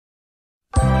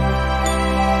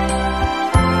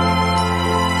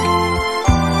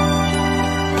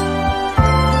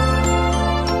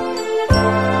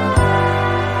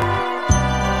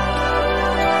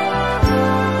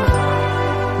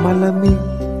Malamig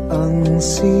ang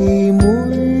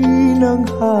simoy ng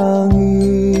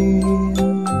hangin,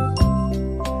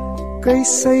 kay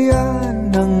saya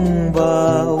ng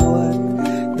bawat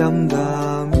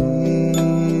damdamin.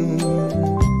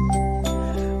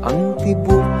 Ang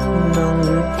tibok ng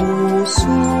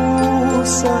puso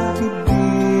sa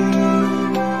bibig,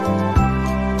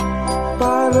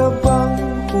 para bang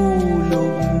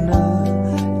hulog na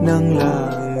ng langit.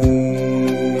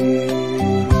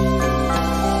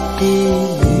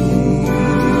 Piling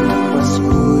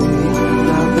Pasko'y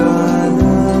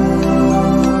lagana,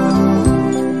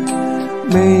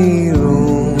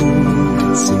 mayroong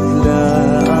sigla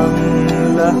ang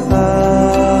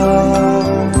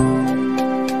lahat.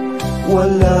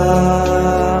 Wala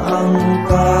ang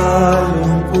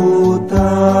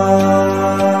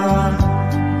kalungkutan,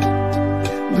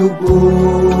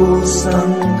 lubos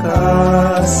ang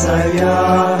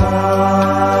kasayahan.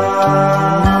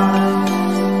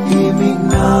 Himig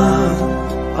ng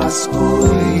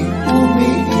Pasko'y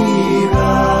umiiral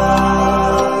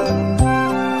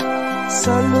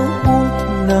sa loob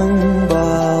ng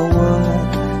bawat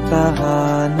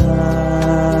tahanan.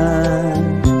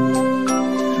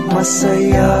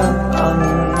 Masaya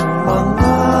ang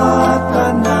mga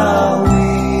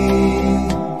tanawin,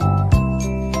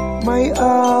 may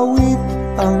awit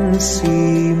ang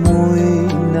simoy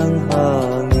ng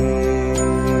hangin.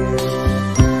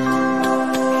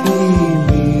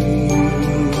 Himig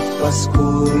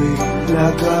Pasko'y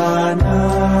lagana,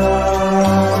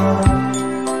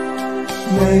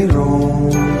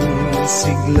 mayroong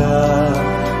sigla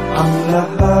ang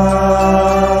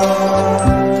lahat.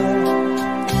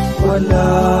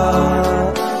 Wala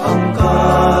ang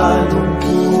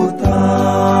kalungkutan,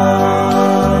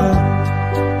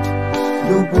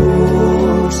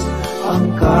 lubos ang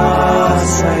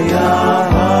kasayahan.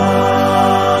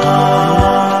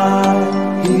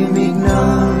 Himig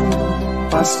ng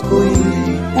Pasko'y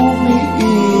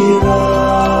umiiral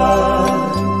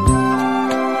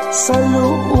sa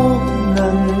loob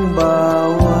ng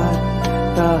bawat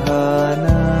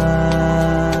tahanan.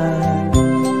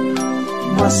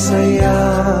 Masaya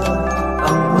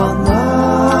ang mga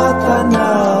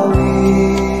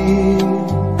tanawin,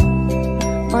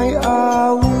 may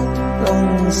awit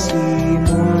ang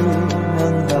simoy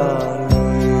ng hangin.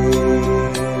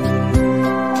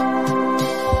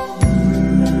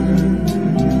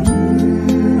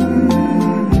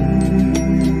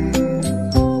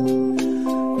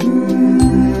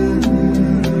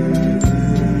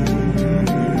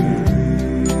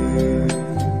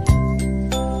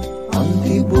 Ang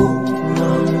tibok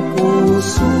ng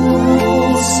puso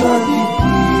sa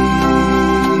bibig,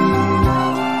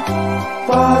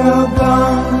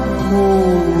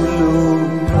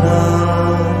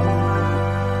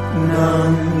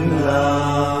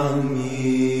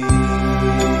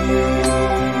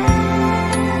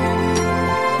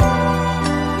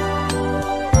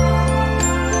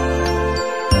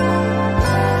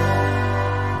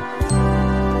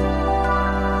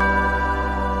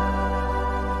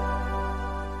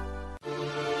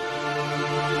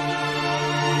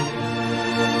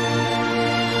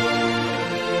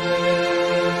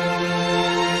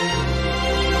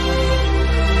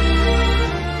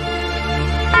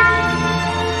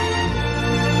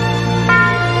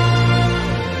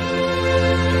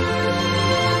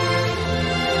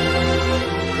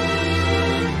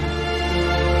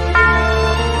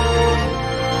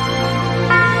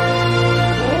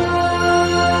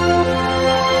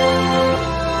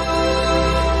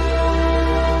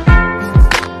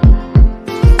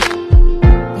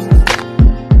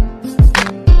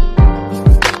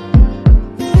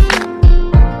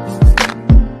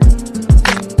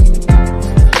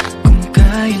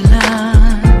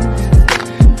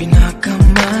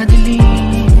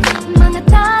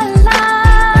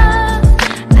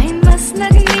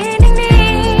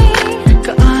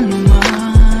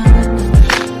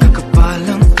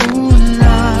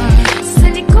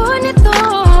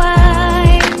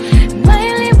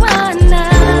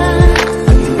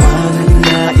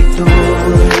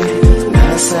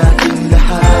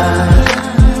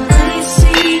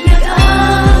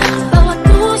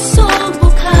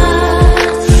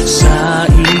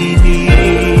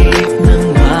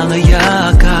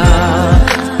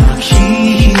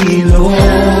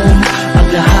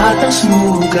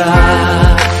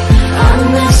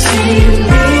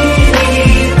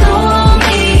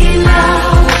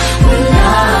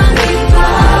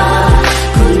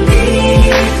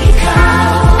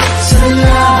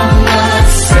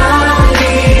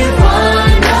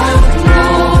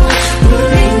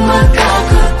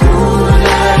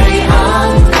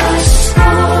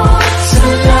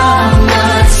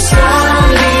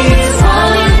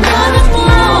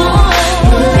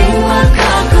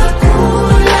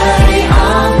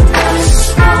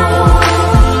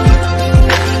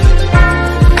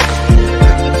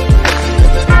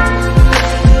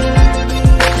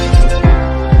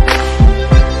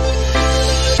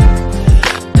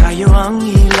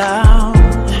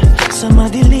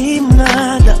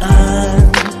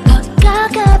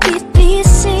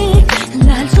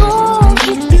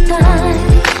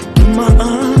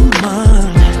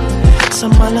 sa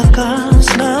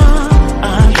malakas na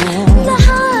alon.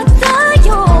 Lahat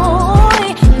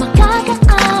tayo'y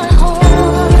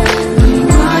makakaahon.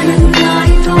 Liwanag na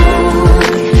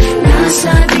ito'y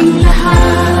nasa ating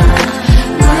lahat.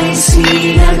 May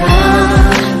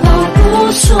sinagang ang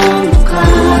pusong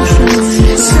bukas.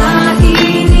 Sa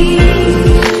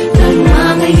init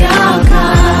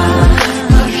nangangayakap,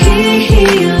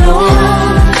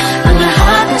 maghihilom ang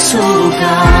lahat ng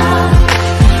sugat.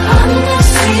 Ang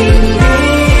nasilitong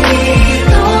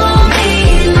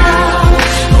ilaw,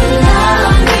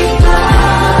 walang iba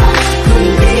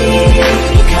kundi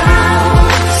ikaw.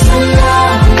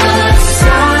 Salamat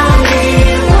sa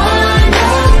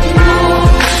liwanag mo,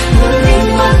 muling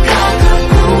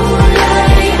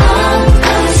magkakakulay ang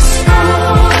Pasko.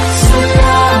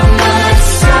 Salamat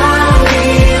sa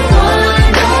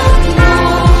liwanag mo,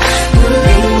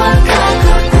 muling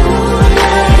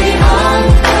magkakakulay ang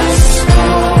Pasko.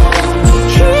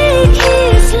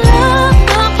 Kikislang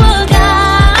ang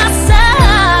pag-asa,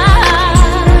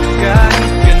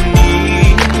 Kahit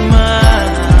kanino man,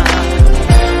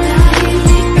 dahil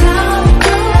ikaw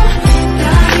ko,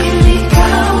 dahil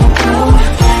ikaw ko,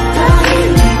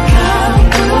 dahil ikaw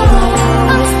ko,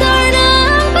 ang star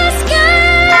ng Pasko.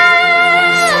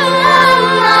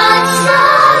 Salamat sa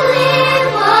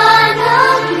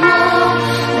liwanag mo,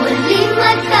 muling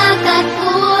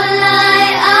magkakakulay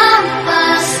ang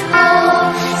Pasko.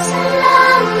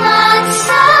 Salamat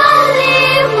sa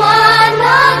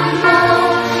liwanag mo,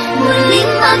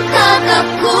 muling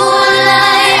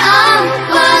magkakakulay ang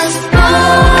Pasko.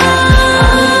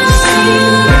 Ang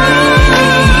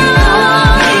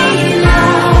silitong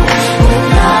ilaw,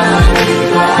 walang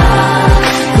iba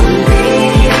kundi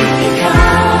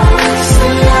ikaw.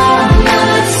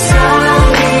 Salamat sa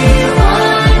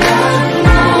liwanag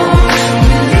mo,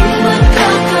 muling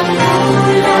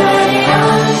magkakakulay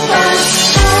ang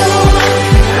Pasko.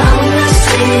 Ang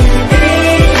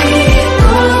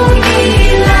nasilitong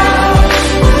ilaw,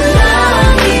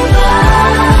 walang iba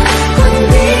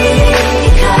kundi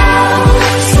ikaw.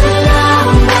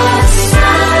 Salamat sa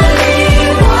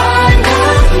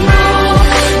liwanag mo,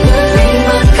 muling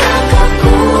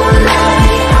magkakakulay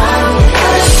ang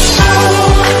Pasko.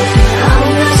 Ang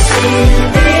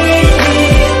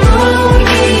nasilitong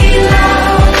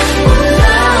ilaw,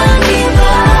 walang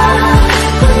iba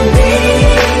kundi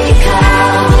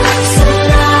ikaw.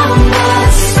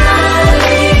 Salamat sa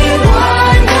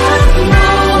liwanag mo,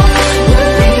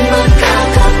 muling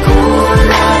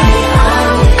magkakakulay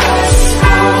ang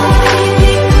Pasko.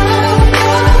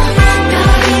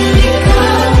 Dahil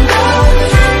ikaw ko,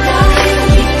 dahil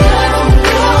ikaw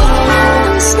ko,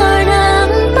 ang star ng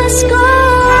Pasko.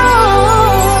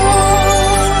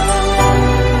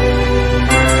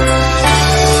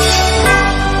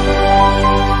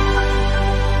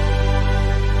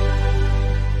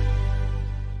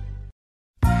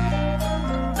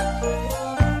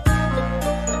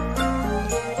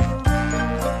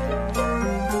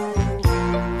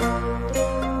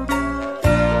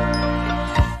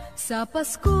 Sa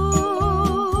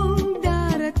Paskong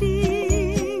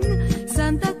darating,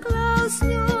 Santa Claus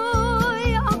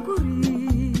nyo'y ako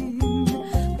rin.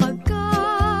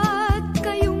 Pagkat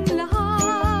kayong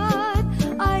lahat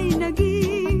ay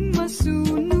naging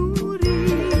masunurin,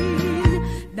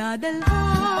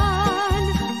 dadalhan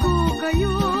ko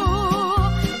kayo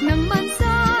ng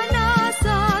mansana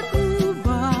sa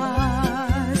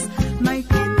ubas. May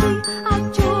candy at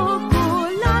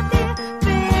tsokolate,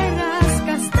 peras,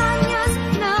 kastanyas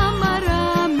na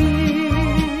marami.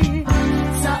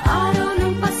 Sa araw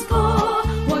ng Pasko,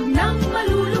 huwag nang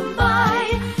malulumbay,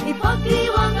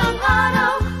 ipagdiwang ang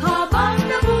araw habang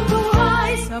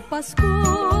nabubuhay. Sa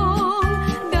Paskong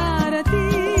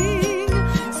darating,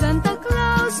 Santa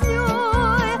Claus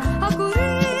nyo'y ako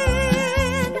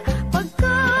rin.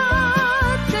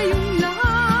 Pagkat kayong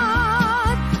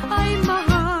lahat ay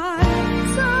mahal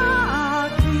sa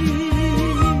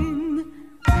akin.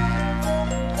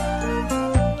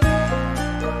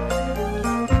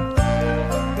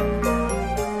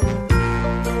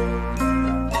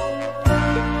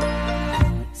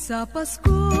 Sa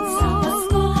Pasko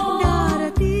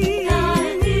darating,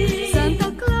 Santa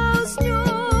Claus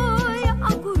nyo'y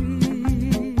ako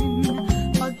rin.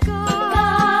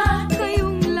 Pagkat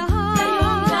kayong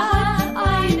lahat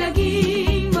ay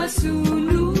naging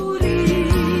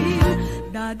masunurin,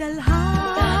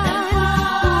 dadalhan ko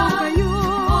kayo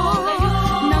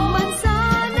ng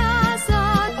mansana sa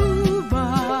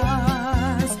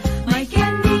tubas. May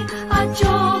candy at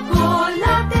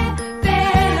tsokolate,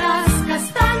 peras,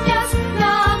 kastanyas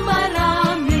na marami.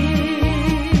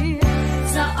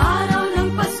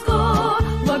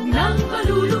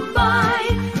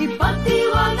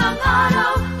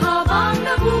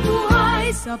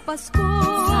 Sa Pasko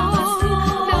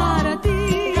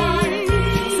darating,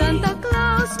 Santa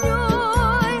Claus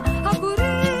nyo'y ako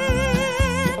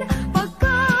rin,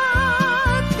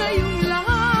 pagkat kayong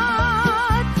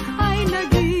lahat ay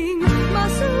naging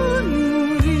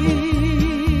masunurin,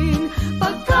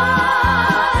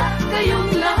 pagkat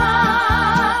kayong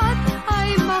lahat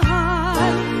ay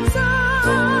mahal sa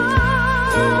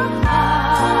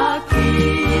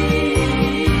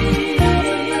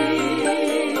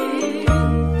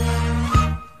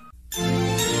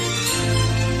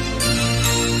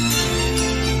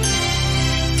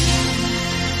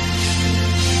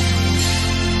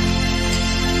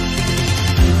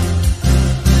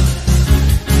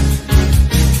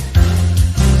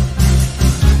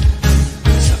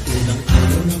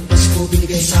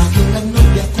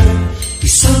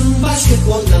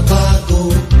basketball na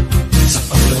bago. Sa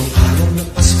pangalawang araw ng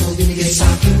Pasko, binigay sa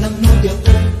akin ng nobya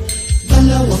ko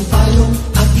dalawang payong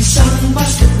at isang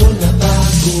basketball na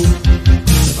bago.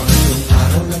 Sa pangalawang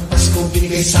araw ng Pasko,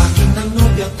 binigay sa akin ng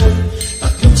nobya ko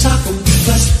tatlong sakong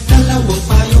bigas, dalawang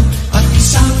payong at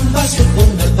isang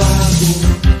basketball na bago.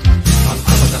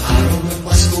 Pang-apat na araw ng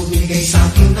Pasko, binigay sa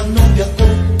akin ng nobya ko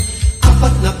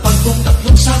apat na pagkong,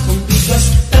 tatlong sakong bigas,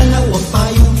 dalawang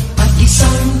payong at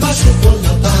isang basketball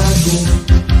na bago.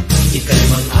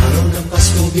 Ikalimang araw ng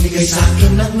Pasko, binigay sa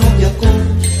akin ng nobya ko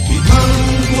limang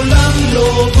pulang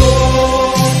logo,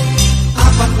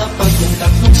 apat na pagkong,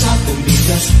 tatlong sakong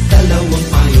bigas, dalawang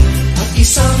payong at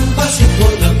isang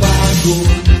basketball na bago.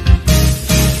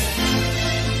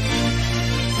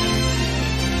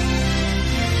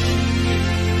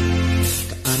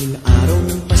 Kaanim na araw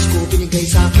ng Pasko, binigay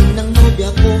sa akin ng nobya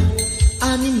ko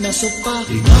anim na sopa,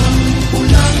 limang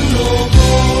pulang logo,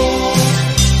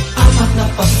 apat na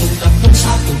pagkong, tatlong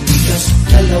sakong bigas,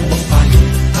 dalawang payong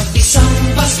at isang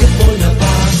basketball na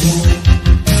bago.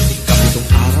 Ikapitong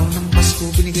araw ng Pasko,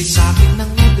 binigay sa akin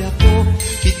ng nobya ko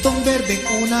pitong berdeng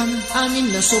unang, anim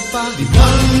na sopa,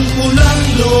 limang pulang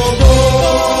logo,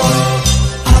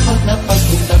 apat na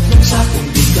pagkong, tatlong sakong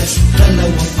bigas,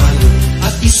 dalawang payong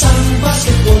at isang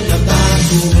basketball na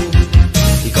bago.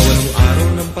 Ikawalang araw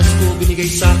ng Pasko, binigay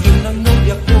sa akin ng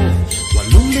nobya ko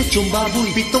walong lechong baboy,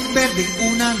 pitong berdeng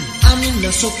unang, anim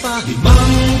na sopa,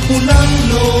 limang pulang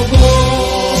logo,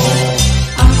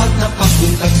 apat na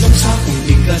pagkong, tatlong sakong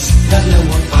bigas,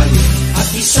 dalawang payong at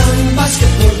isang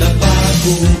basketball na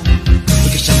bago.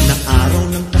 Ikasyam na araw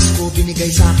ng Pasko,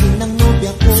 binigay sa akin ng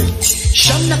nobya ko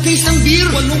siyam na case ng beer,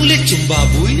 walong lechong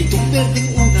baboy, pitong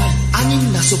berdeng unang, anim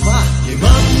na sopa,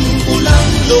 limang pulang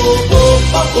logo,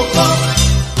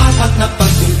 apat na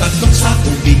pagkong, tatlong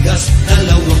sakong bigas,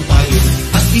 dalawang payong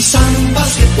at isang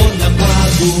basketball na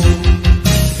bago.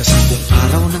 Ikasampung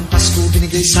araw ng Pasko,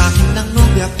 binigay sa akin ng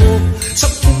nobya ko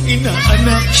 10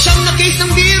 inaanak, siyam na case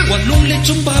ng beer, walong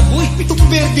lechong baboy, pitong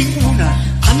berdeng una,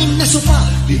 anim na sopa,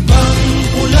 limang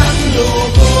pulang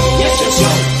logo,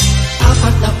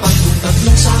 apat na pagkong,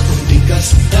 tatlong sakong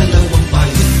bigas, dalawang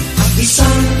payong at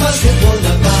isang basketball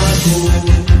na bago.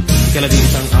 Ikalabing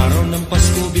araw ng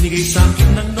Pasko, binigay sa akin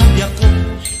ng nobya ko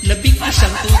 11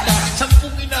 tuta,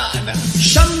 10 inaanak,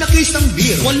 siyam na case ng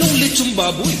beer, walong lechong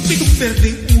baboy, pitong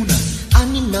berdeng una,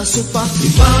 anim na sopa,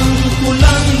 limang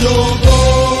pulang logo,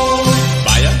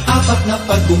 apat na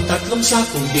pagkong, tatlong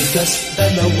sakong bigas,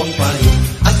 dalawang payong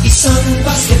at isang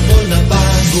basketball na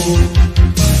bago.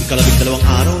 Ikalabing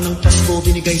araw ng Pasko,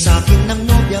 binigay sa akin ng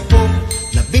nobya ko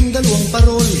 12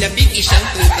 parol, 11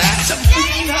 tuta,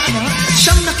 10 inaanak,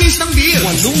 siyam na case ng beer,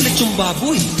 walong lechong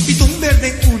baboy, pitong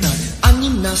berdeng una,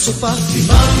 anim na sopa,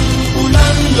 limang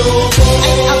pulang logo,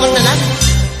 ay apat na lang,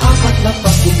 apat na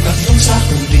pagkong, tatlong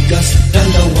sakong bigas,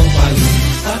 dalawang payong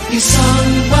at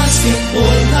isang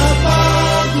basketball na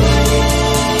bago.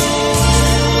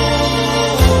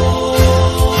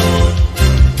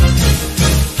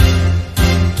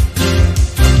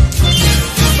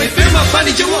 May firma pa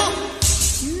ni Jowo.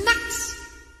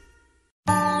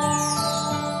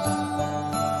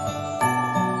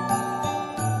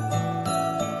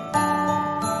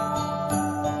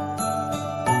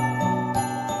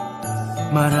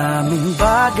 Maraming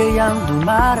bagay ang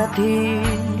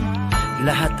dumarating,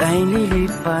 lahat ay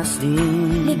lilipas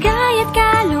din. Ligaya't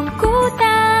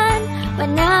kalungkutan,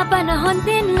 panapanahon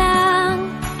din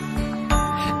lang.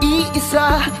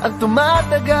 Iisa ang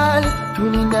tumatagal,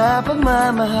 tunay na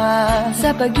pagmamahal.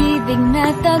 Sa pag-ibig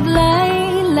na taglay,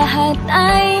 lahat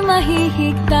ay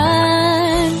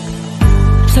mahihigtan.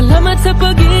 Salamat sa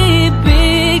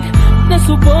pag-ibig,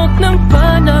 nasubok ng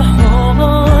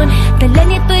panahon. Dala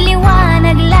nito'y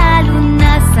liwanag, lalo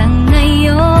na sa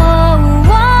ngayon.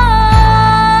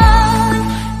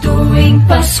 Tuwing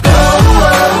Pasko,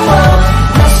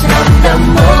 mas ramdam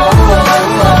mo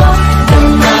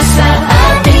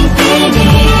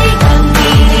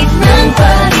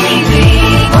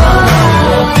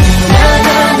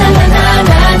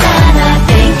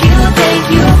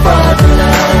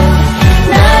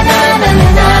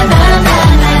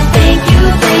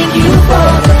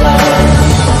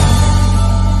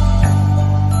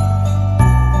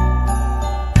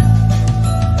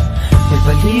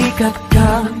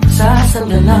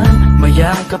sandalan,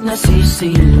 mayakap na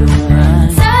sisilungan.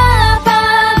 Sa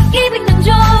pag-ibig ng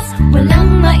Diyos, walang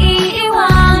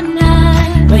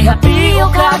maiiwanan. May hapi o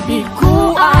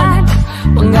kabiguan,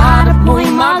 pangarap mo'y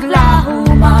maglaho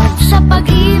man. Sa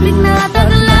pag-ibig na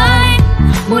taglay,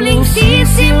 muling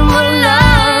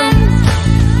sisimulan.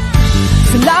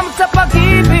 Salamat sa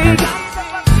pag-ibig,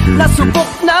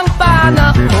 nasubok ng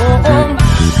panahon.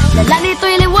 Dala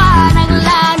nito'y liwanag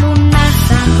lalo na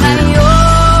sa ngayon.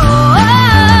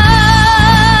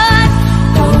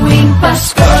 Tuwing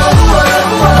Pasko,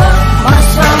 mas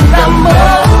ramdam mo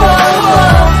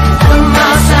ang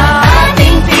nasa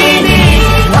ating tinig,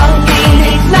 ang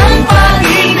tinig ng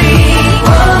pag-ibig.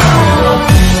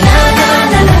 Na na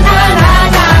na na na na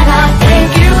na na,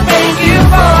 thank you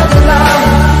for the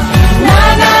love. Na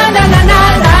na na na na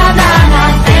na na na,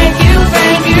 thank you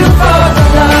for the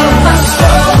love.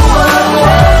 Pasko,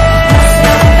 mas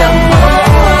ramdam mo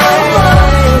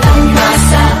ang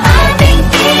nasa ating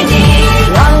tinig,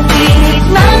 ang tinig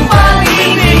ng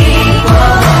pag-ibig.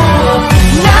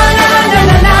 Na na na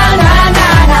na na na na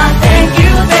na, thank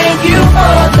you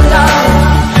for the love.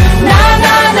 Na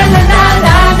na na na na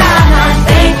na na na,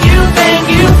 thank you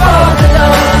for the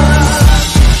love.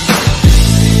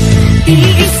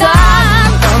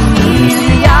 Iisang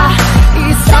pamilya,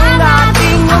 isang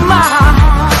ating ama,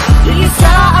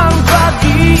 isa ang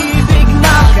pag-ibig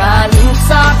na galing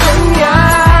sa Kanya.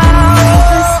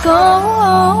 Pasko,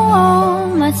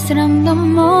 mas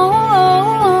ramdam mo,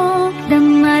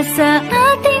 dama sa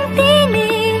ating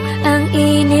tinig, ang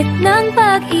init ng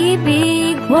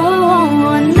pag-ibig.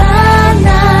 Na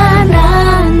na na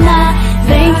na,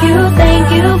 thank you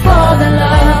for the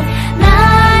love. Na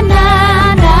na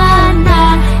na na,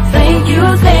 thank you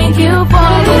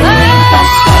for the love.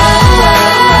 Pasko,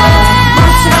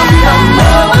 Mas ramdam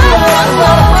mo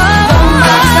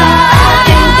dama sa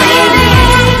ating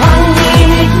tinig, ang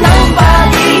init ng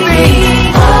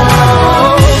pag-ibig.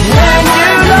 Thank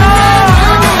you, Lord.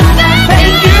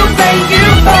 Thank you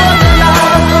for the love. Thank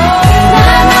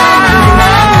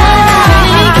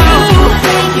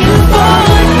you for the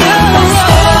love.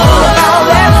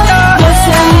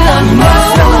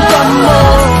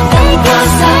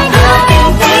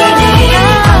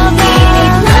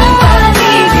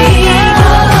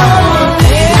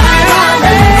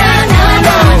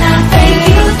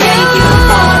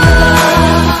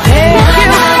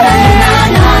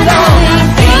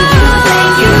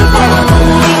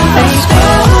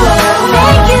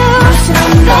 Mas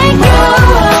ramdam mo dama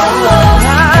sa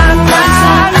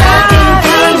ating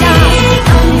tinig,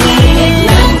 ang init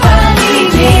ng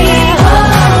pag-ibig.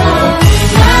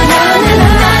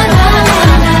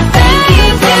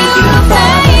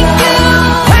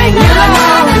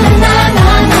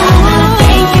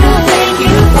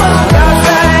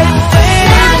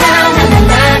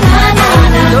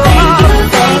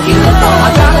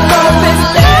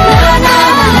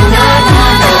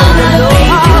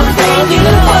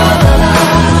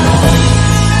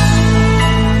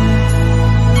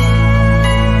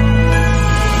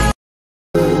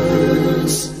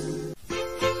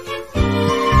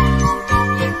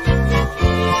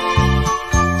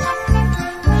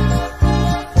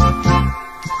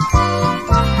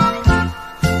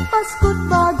 Pasko't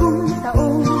bagong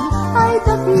taon ay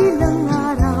dakilang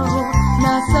araw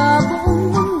na sa buong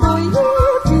mundo'y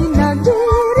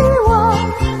pinagdiriwang.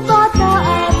 Bata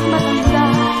at matanda,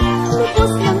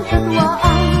 lubos ng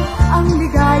katwaan, ang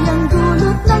ligayang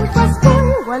dulot ng Pasko'y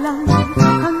walang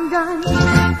hanggan.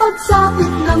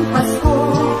 Pagsapit ng Pasko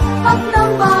at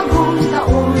ng bagong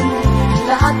taon,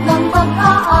 lahat ng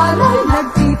pag-aalay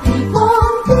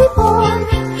nagtitipon-tipon,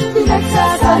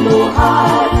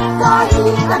 pinagsasaluhan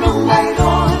kahit anong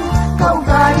mayroon.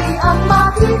 Kaugali ang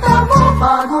makita mo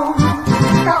bagong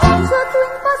taon sa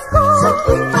tuwing Pasko. Sa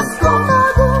tuwing Pasko,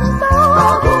 bagong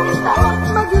taon,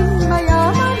 maging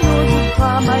mayaman o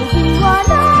dukha, may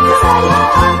hiwala,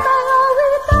 kasayaan,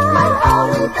 may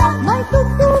awitan, may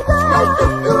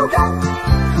tugtugan,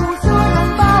 puso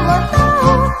ng bawat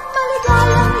tao,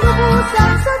 maligayang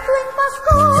lubusan sa tuwing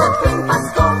Pasko. Sa tuwing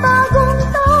Pasko, bagong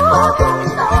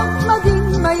taon, maging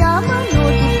mayaman o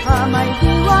dukha, may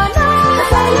hiwala,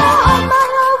 kasayaan, may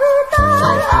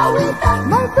awitan,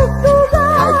 may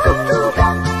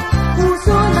tugtugan,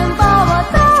 puso ng bawat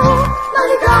tao,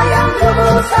 maligayang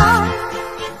lubusan.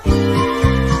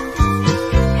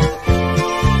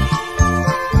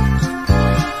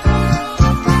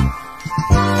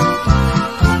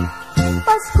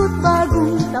 Pasko't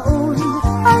bagong taon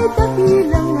ay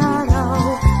dakilang araw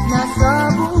na sa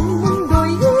buong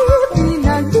mundo'y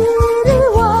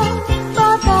pinagdiriwang.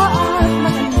 Bata at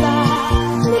matanda,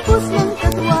 lipos ng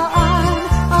katwaan,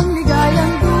 ang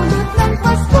ligayang dulot ng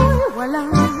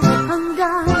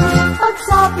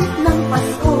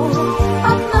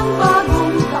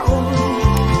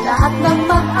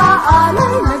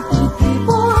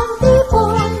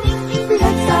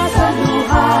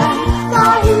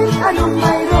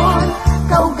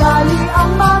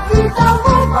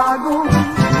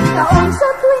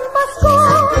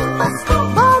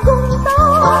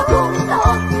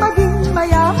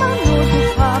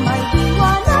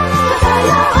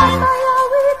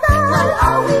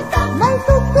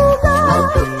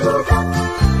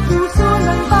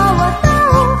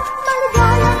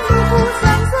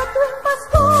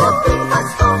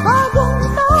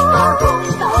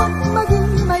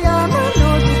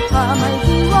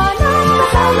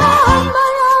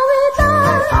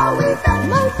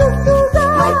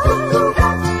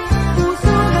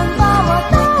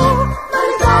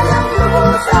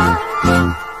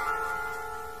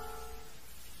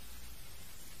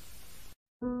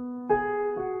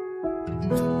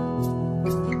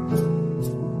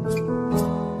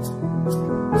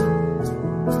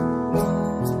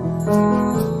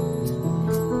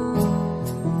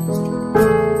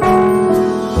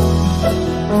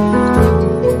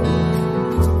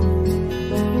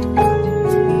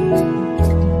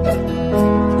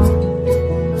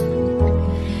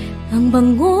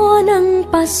Bango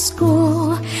ng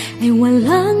Pasko ay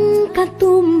walang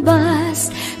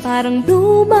katumbas, parang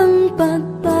lumang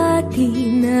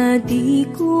pagbati na di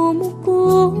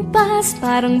kumukupas,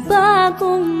 parang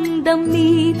bagong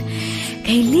damit,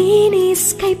 kay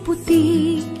linis, kay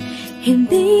puti,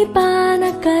 hindi pa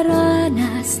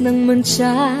nakaranas ng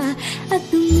mantsa at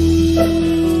dumi.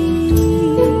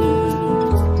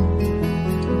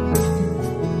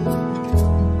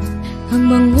 Ang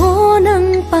bango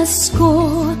ng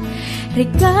Pasko,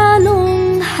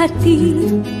 regalong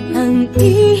hatid, ang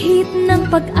ihip ng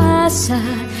pag-asa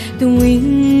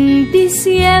tuwing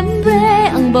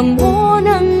Disyembre. Ang bango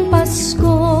ng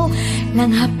Pasko,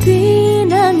 langhapi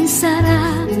ng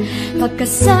sarap,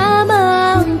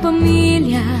 pagkasama ang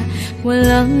pamilya,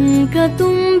 walang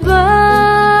katumbas.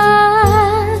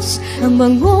 Ang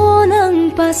bango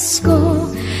ng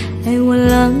Pasko ay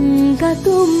walang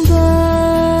katumbas.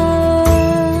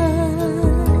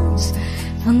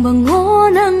 Ang bango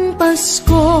ng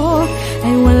Pasko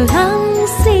ay walang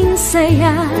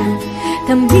singsaya,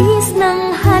 tamis ng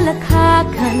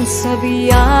halakhakan sa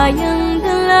biyayang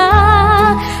dala.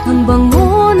 Ang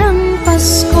bango ng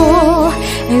Pasko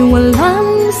ay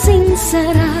walang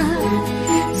singsara,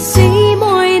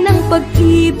 simoy ng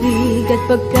pag-ibig at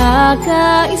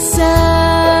pagkakaisa.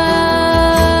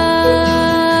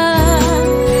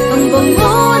 Ang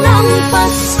bango ng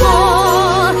Pasko,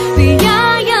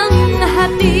 biyayang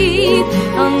hatid,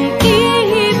 ang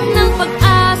ihip ng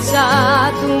pag-asa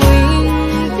tuwing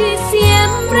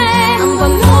Disyembre. Ang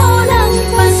bango ng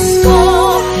Pasko,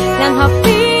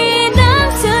 langhapi ng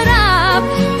sarap,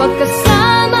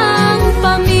 pagkasama ang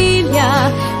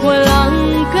pamilya,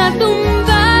 walang katumbas.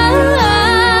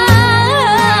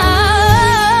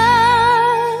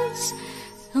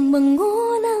 Ang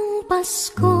bango ng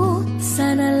Pasko,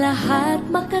 sana lahat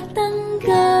makatanggap.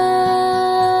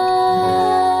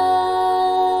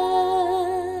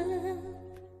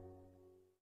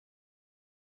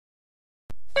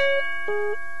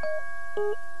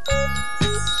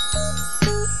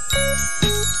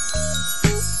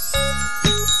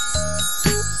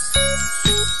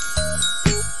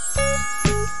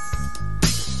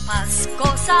 Pasko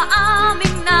sa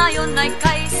amin ngayon ay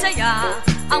kay saya,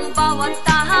 ang bawat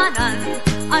tahanan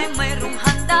ay mayroong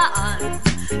handaan.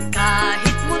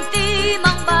 Kahit munti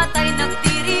mang batay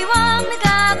nagdiriwang,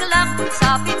 nagagalak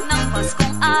pagsapit ng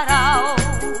Paskong araw.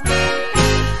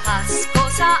 Pasko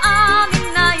sa amin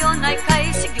ngayon ay kay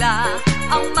sigla,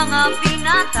 ang mga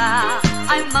binata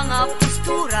ay mga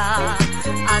postura,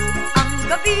 at ang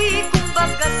gabi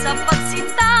kumbaga sa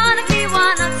pagsinta,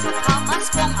 nagliwanag sa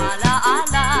pamaskong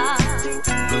alaala.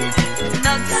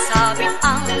 Nagsabit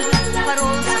ang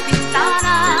parol sa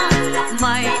bintana,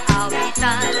 may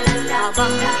awitan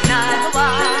habang ginagawa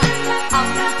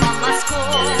ang pamasko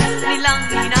nilang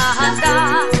hinahanda.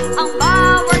 Ang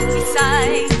bawat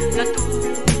isa'y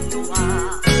natutuwa,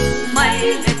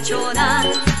 may lechonan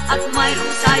at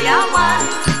mayroong sayawan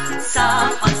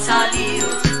sa pagsaliw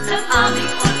ng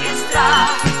aming orkestra.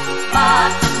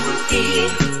 Batang multi,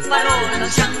 parol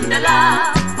lang siyang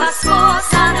dala, Pasko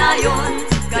sana yun,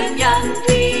 ganyan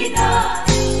din na.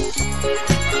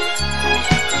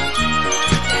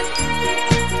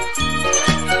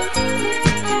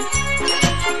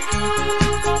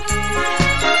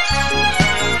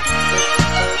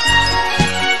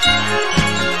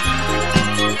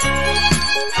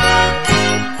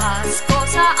 Pasko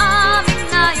sa amin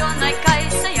ngayon ay kay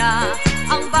saya,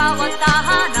 ang bawat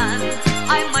tahanan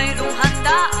ay mayroong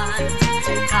handaan.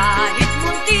 Kahit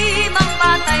munti mang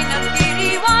batay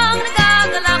nagdiriwang,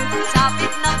 nagagalak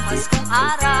sapit ng Paskong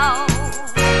araw.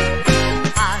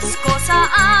 Pasko sa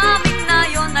amin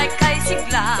ngayon ay kay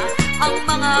sigla, ang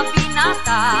mga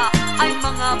binata ay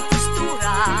mga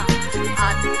postura,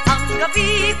 at ang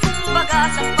gabi kumbaga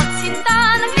sa pagsinta,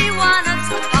 nagliwanag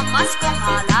sa pamaskong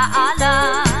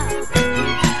alaala.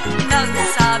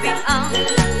 Nagsabing ang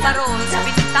parol sa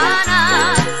bintana,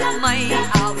 may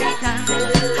awitan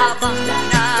habang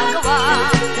ginagawa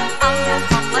ang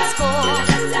pamasko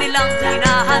nilang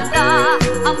hinahanda.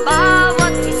 Ang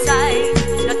bawat isa'y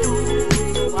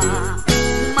natutuwa,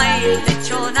 may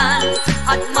lechonan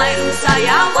at mayroong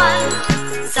sayawan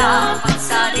sa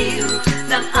pagsaliw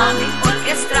ng aming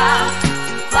orkestra.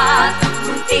 Batang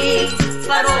munti,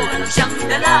 parol lang siyang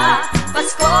dala,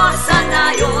 Pasko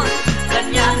sana yun,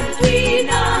 ganyan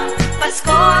din na. Pasko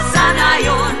sana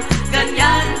yun,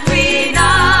 ganyan tuwina.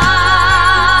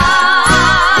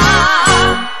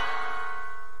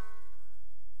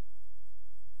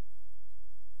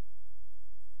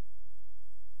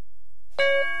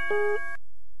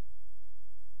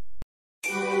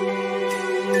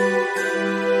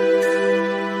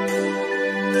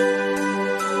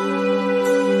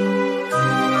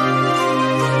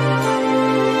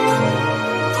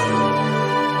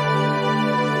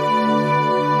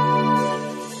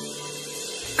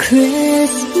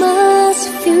 Christmas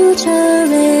future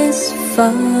is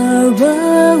far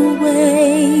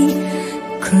away.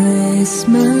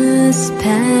 Christmas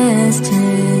past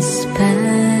is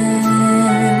past.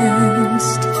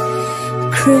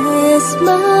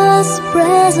 Christmas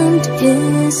present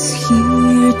is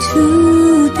here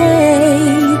today,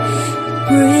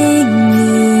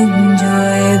 bringing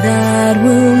joy that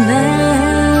will last.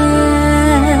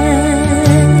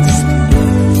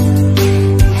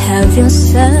 Have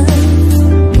yourself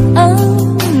a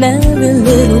merry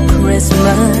little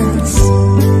Christmas,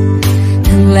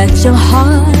 and let your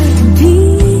heart be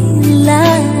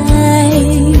light.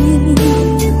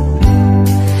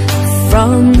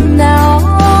 From now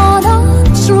on, all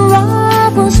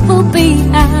troubles will be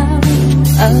out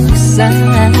of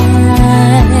sight.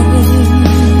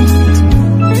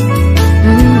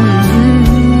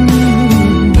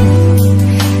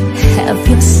 Have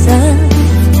yourself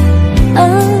a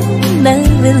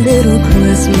merry little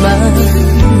Christmas.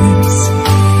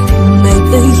 Make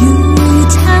the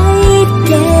Yuletide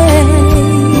gay.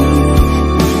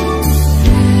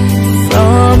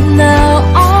 From now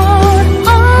on,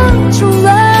 all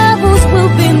troubles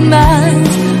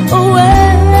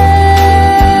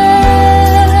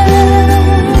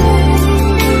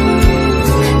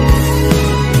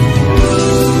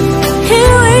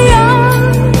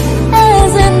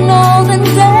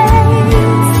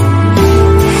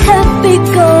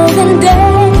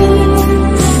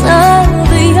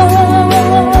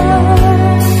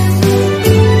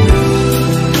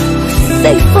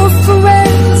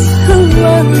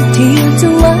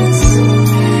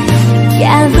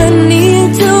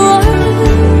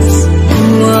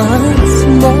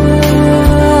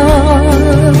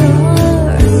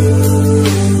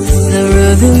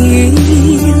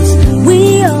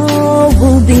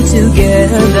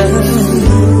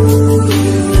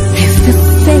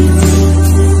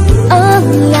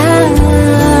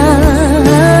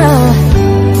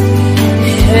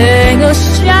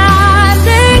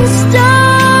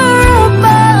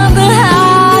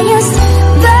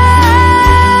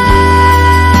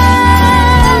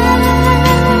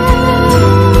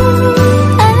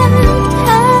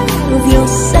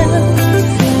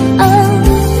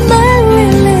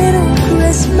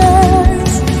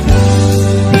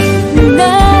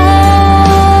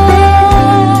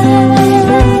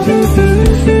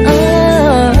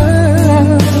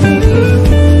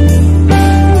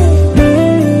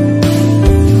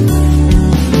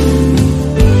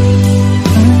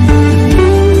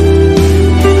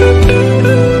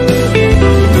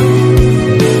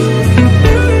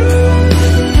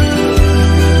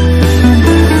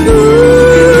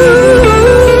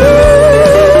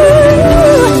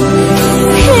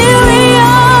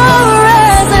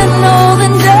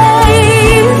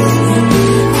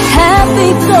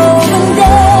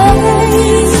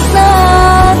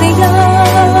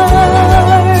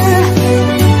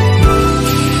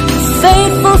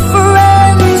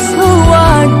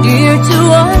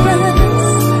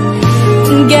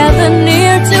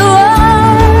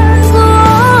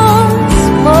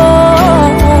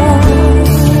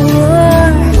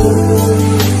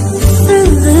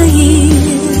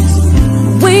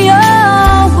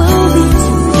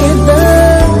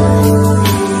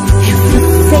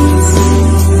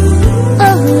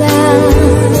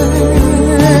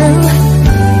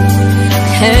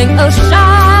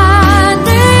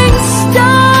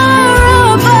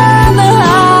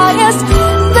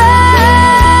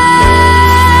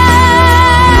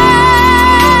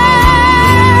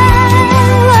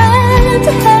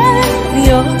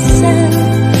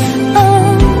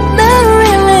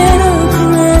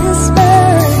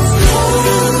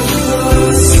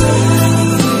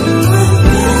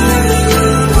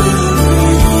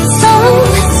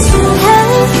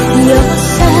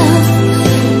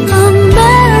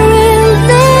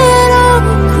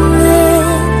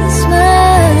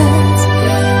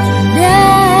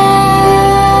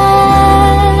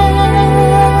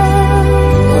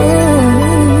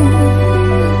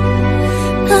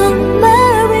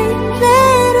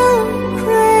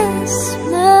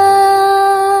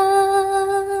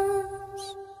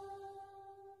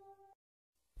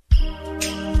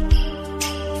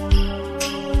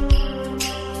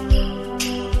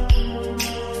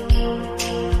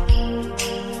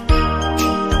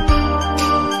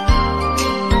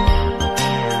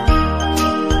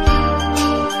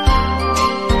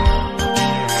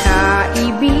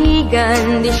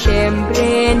kaibigan,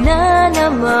 Disyembre na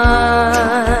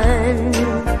naman.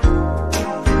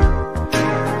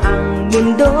 Ang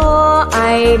mundo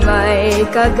ay may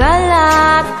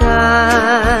kagalakan.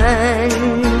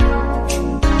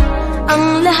 Ang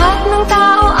lahat ng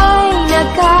tao ay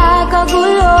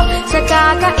nagkakagulo sa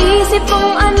kakaisip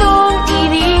kung anong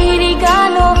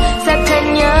iririgalo sa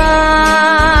kanya,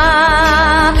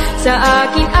 sa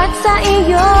akin at sa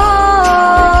iyo.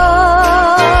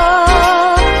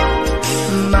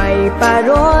 May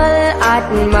parol at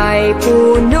may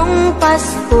punong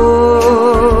Pasko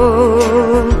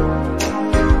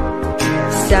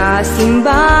sa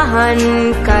simbahan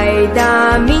kay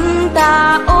daming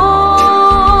tao.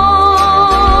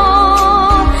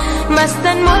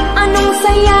 Masdan mo't anong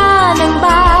saya ng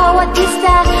bawat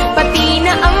isa, pati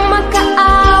na ang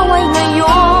magkaaway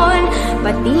ngayon,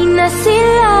 pati na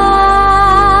sila.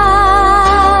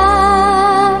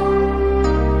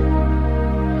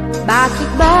 Bakit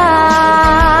ba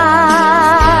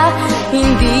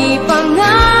hindi pa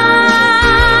nga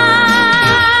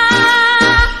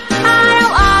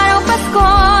araw-araw Pasko,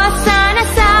 sana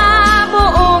sa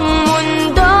buong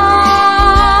mundo?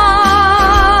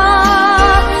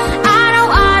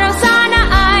 Araw-araw sana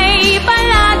ay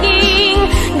palaging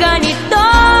ganito,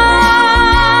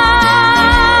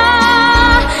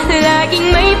 laging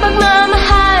may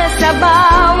pagmamahal sa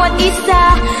bawat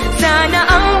isa. Sana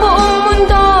ang buong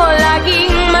mundo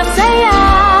laging masaya.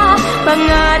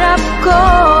 Pangarap ko,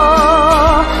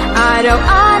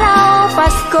 araw-araw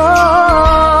Pasko.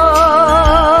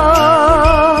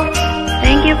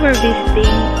 Thank you for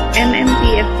visiting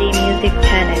MMPFD Music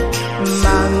Channel.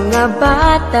 Mga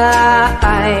bata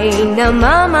ay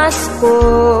namamasko,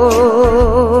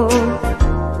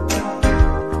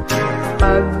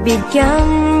 pagbigyan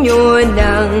nyo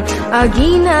ng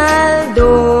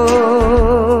aginaldo.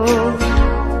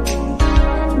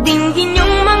 Dinggin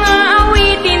yung mga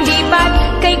awitin, di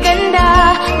ba't kay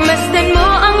ganda? Masdan mo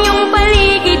ang iyong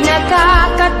paligid,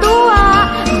 nakakatuwa.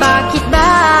 Bakit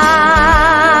ba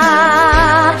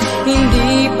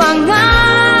hindi pa nga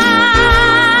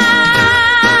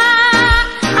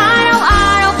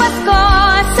araw-araw Pasko,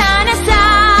 sana sa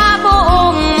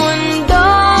buong mundo?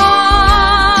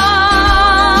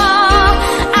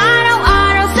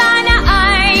 Araw-araw sana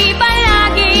ay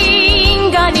palaging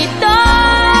ganito,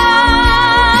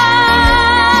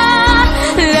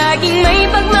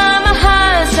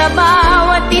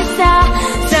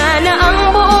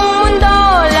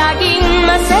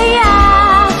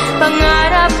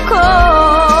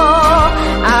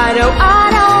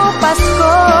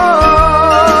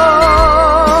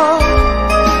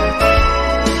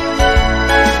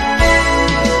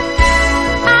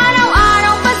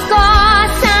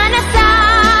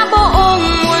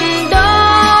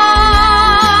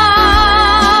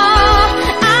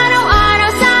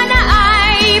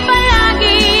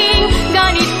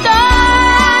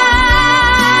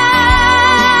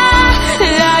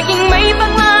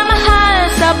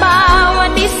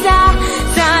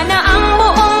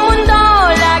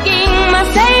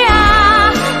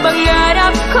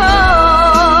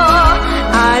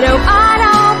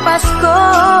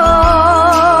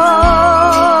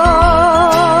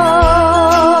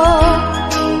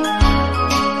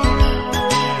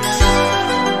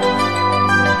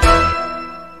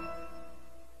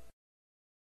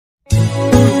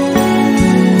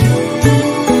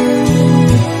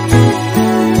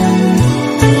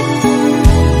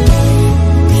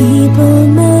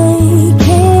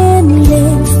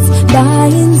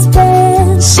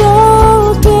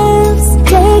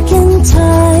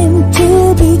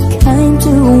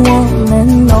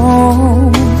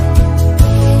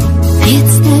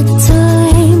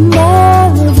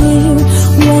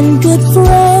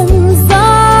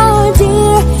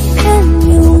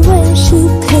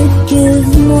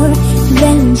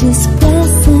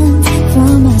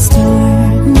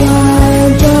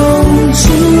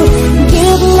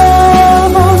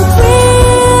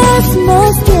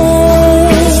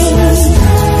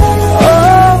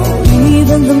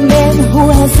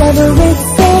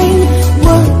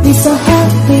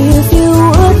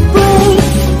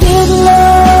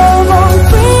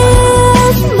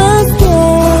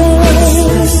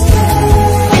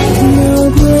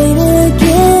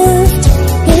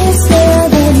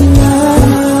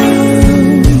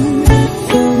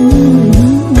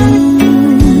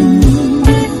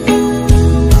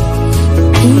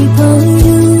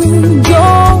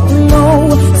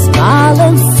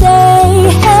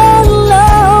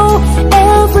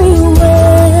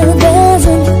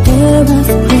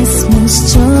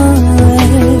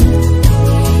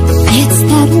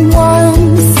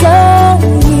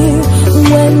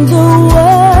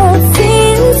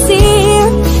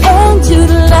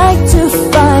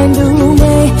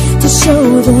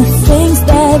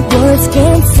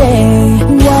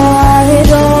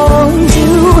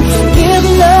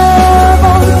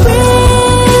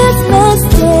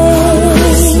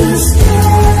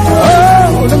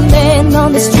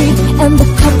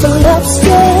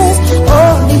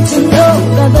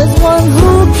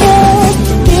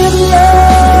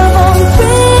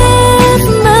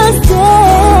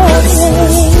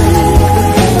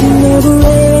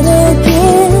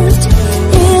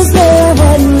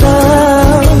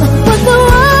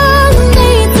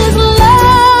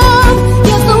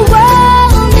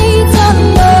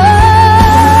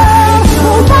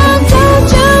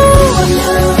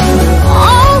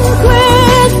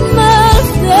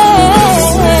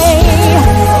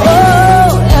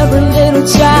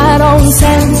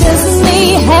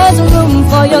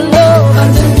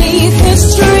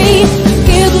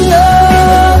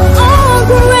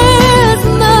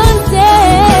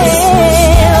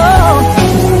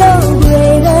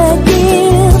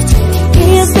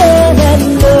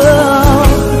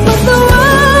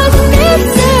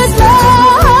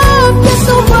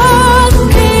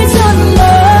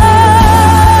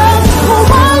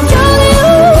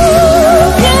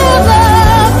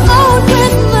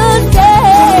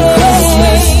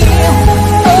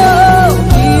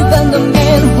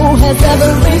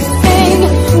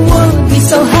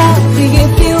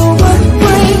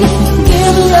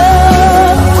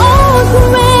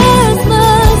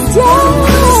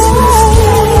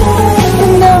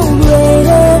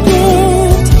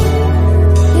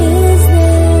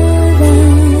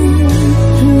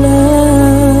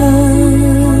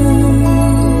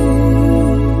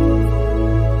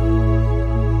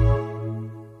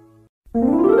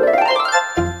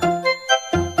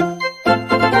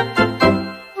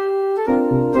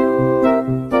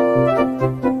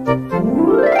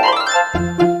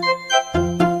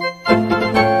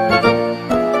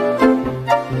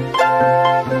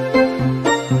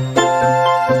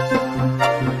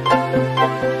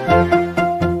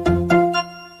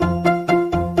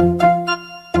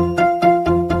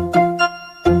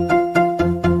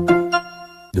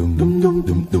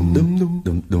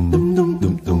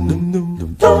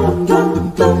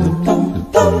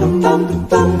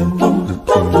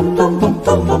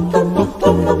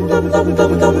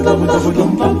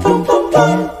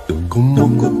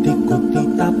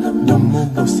 Kumukuti-kutitap,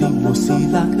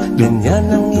 bumubusi-busilak, ganyan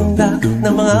ang indak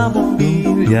ng mga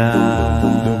bumbilya.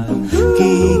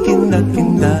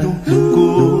 Kikindag-kindag,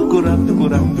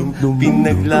 kukurap-kurap,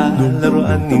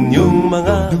 pinaglalaroan ninyong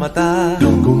mga mata.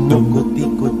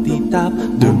 Kumukuti-kutitap,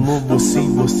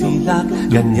 bumubusi-busilak,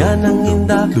 ganyan ang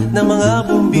indak ng mga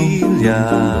bumbilya.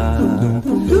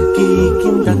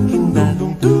 Kikindag-kindag,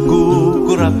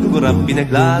 kukurap-kurap,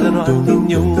 pinaglalaroan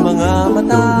ninyong mga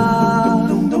mata.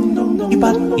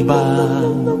 Iba't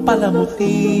ibang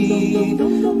palamuti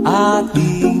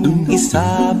ating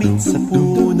isabit sa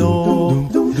puno.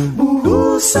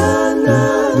 Buhusan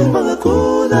ng mga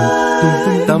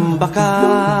kulay,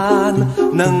 tambakan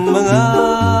ng mga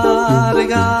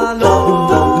regalo.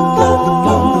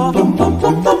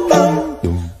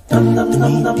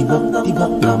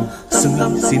 Tumitibok-tibok,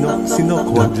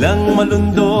 sumisinok-sinok, huwag lang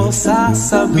malundo,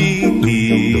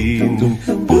 sasabitin.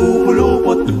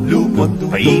 Pupulupot-lupot,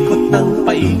 paikot ng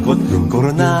paikot,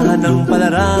 koronahan ng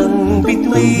palarang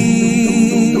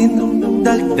bituin.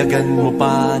 Dagdagan mo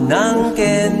pa ng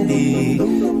candy,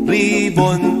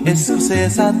 ribbon,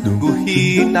 eskuses at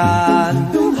guhitan.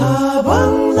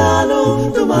 Habang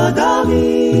lalong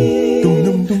dumadami,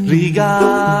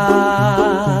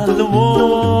 regalo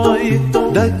mo'y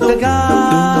dagdagan.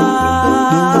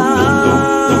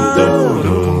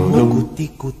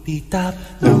 Kuti-kuti-tap,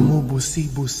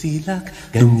 bumubusi-busilak,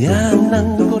 ganyan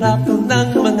ang kurap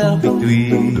ng mga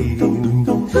bituin.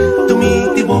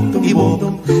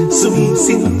 Tumitibok-tibok,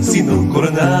 sumisinok-sinok,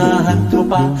 koronahan mo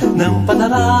pa ng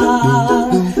palarang.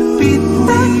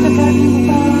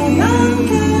 Pitagdagan mo pa ng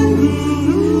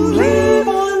candy,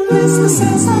 ribbon,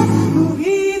 eskuses at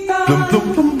guhitan.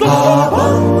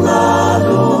 Habang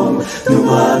lalong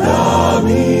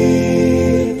dumadami,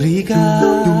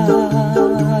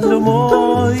 regalo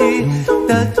mo'y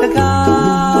dagdagan.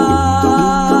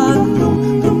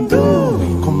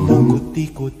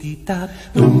 Kumukuti-kutitap,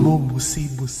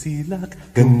 bumubusi-busilak,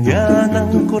 ganyan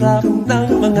ang kurap ng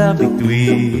mga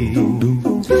bituin.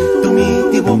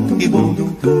 Tumitibok-tibok,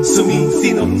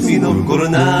 sumisinok-sinok,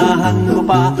 koronahan mo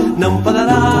pa ng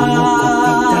palarang.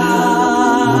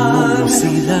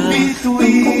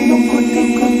 Bituin.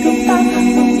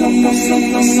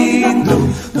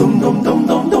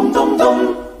 Dum-dum-dum-dum-dum-dum-dum.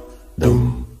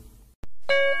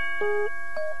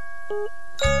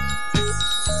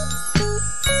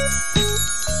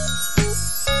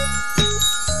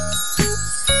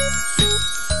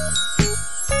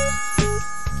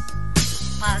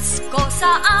 Pasko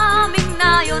sa amin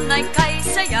nayon ay kay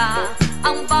saya,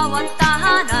 ang bawat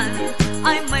tahanan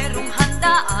ay mayroong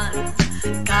handaan.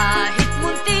 Kahit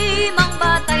munti mang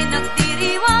batay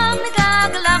nagdiriwang,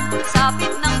 nagagalak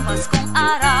sapit ng Paskong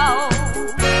araw.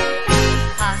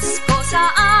 Pasko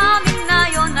sa amin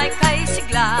nayon ay kay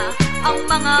sigla, ang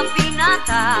mga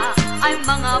binata ay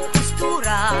mga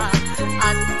postura.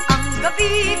 At ang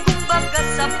gabi kumbaga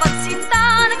sa pagsinta,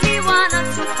 nagliwanag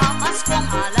sa pamaskong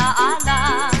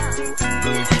alaala.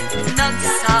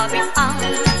 Nagsabit ang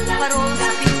parol sa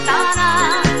bintana,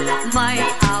 may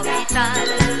awitan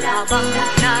habang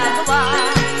ginagawa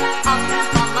ang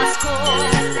pamasko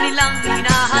nilang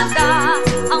hinahanda.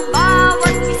 Ang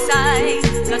bawat isa'y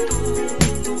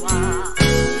natutuwa,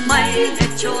 may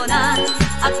lechyonan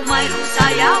at mayroong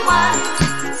sayawan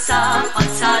sa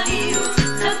pagsaliw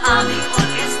ng aming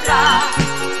orkestra.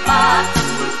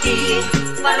 Batang multi,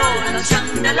 parol lang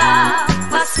siyang dala,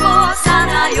 Pasko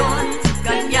sana yun,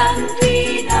 ganyan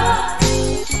rin na.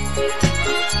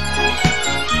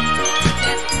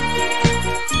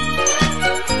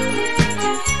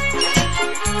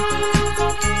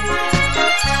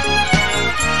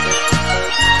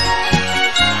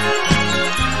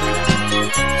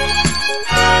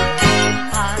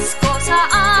 Pasko sa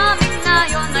amin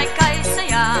nayon ay kay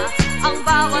saya, ang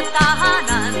bawat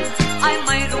tahanan ay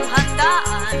mayroong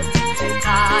handaan.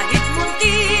 Kahit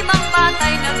munti mang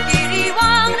batay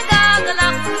nagdiriwang,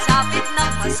 nagagalak sapit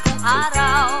ng Paskong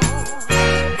araw.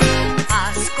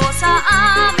 Pasko sa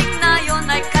amin nayon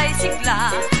ay kay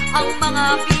sigla, ang mga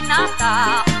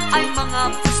binata ay mga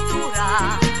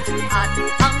postura. At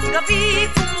ang gabi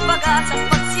kumbaga sa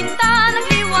pagsinta,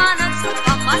 nagliwanag sa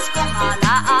pamaskong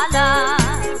alaala.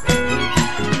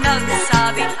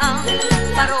 Nagsabit ang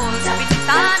parol sa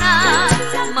bintana,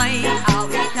 may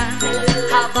awitan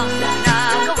habang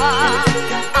nagawa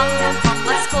ang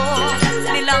pamasko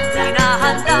nilang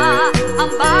hinahanda.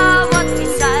 Ang bawat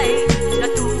isa'y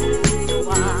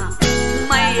natutuwa,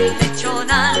 may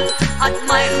lechyonan at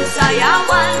mayroong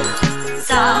sayawan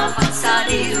sa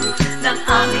pagsaliw ng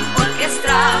aming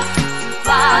orkestra.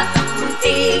 Batang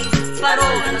munti,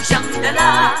 parol lang siyang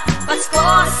dala, Pasko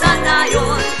sana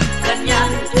yun,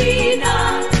 ganyan tuwina.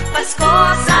 Pasko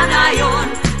sana yun,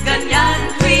 ganyan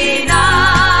tuwina.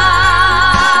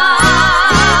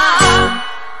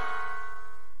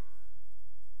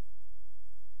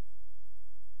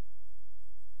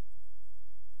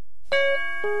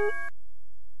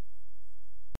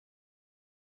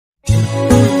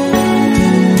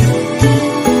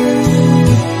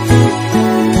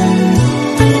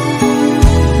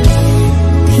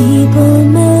 People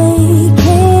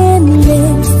making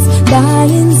lists,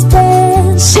 buying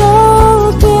special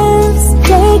gifts,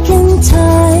 taking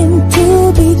time to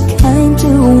be kind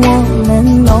to one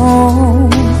and all.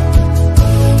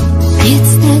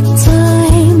 It's that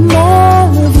time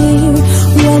of year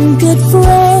when good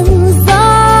friends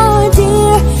are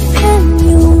dear, and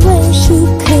you wish you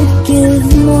could give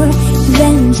more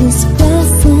than just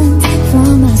presents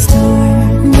from a store.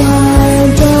 Why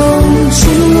don't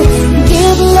you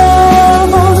give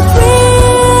love on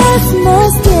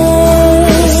Christmas Day?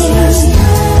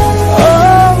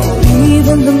 Oh,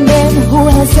 even the man who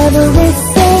has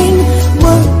everything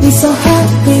would be so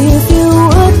happy if you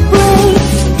would bring.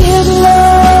 Give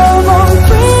love on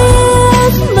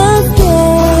Christmas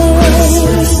Day.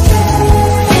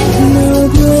 No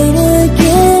greater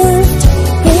gift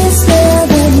is there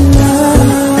than love.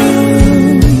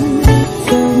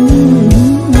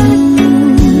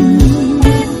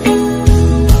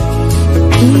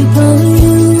 People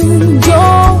you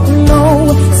don't know,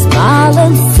 smile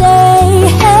and say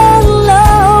hello.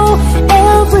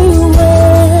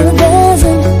 Everywhere there's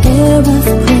an air of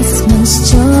Christmas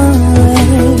joy.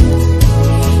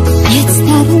 It's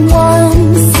that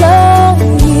once a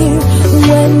year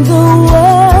when the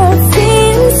world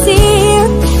seems here,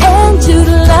 and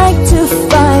you'd like to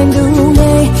find a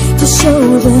way to show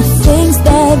the things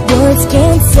that words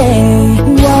can't say.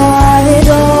 Why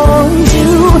don't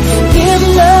you give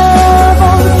love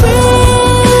on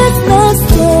Christmas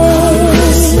Day?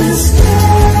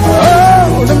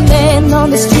 Oh, the man on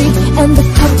the street and the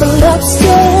couple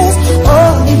upstairs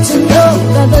all need to know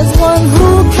that there's one who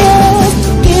cares.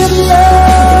 Give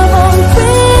love on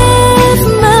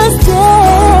Christmas Day.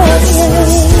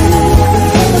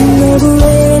 No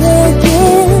greater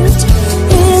gift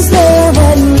is there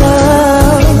than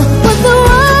love. What the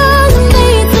world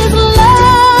needs is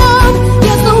love.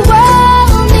 Yes, the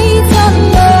world needs your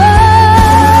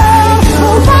love.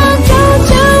 Why don't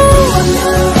you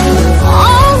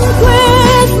on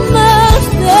Christmas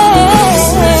Day?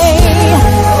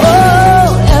 Oh,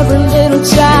 every little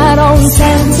child on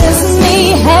Santa's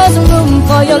knee has room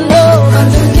for your love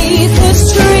underneath his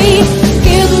tree.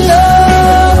 Give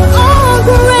love on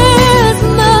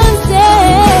Christmas Day.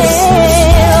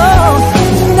 Oh,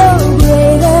 no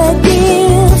greater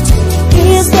gift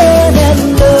is there than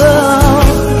love.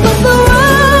 But the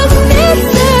world needs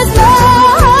is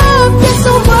love. Yes,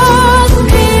 the world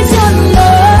needs your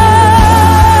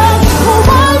love.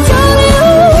 Why don't you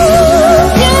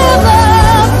give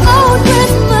up on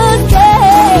Christmas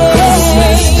Day?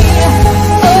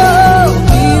 Oh,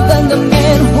 even the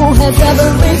man who has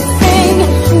everything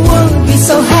would be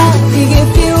so happy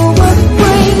if you would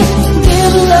bring.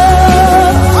 Give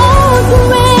love on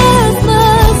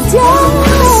Christmas Day.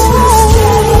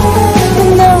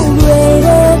 No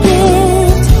greater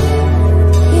gift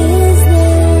is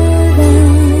there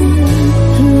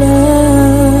than love.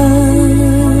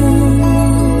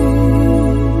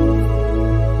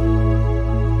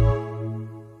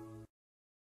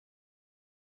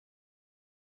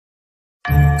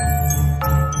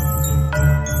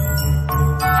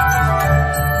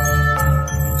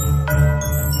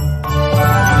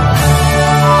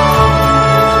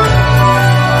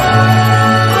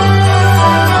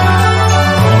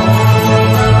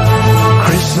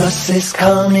 Christmas is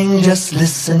coming, just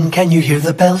listen, can you hear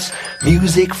the bells?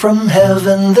 Music from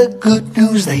heaven, the good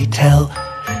news they tell.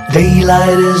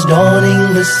 Daylight is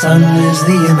dawning, the sun is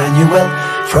the Emmanuel.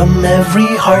 From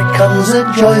every heart comes a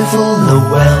joyful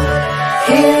Noel.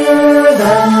 Hear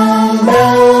them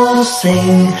bells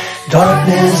sing,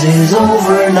 darkness is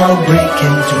over, now break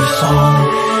into song.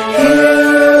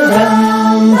 Hear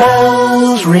them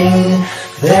bells ring,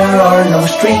 there are no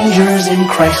strangers, in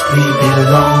Christ we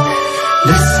belong.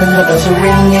 Listen, the bells are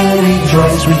ringing,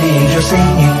 rejoice with the angels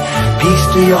singing. Peace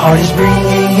to your heart is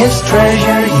bringing, his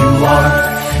treasure you are.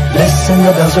 Listen,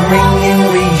 the bells are ringing,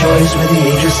 rejoice with the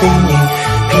angels singing.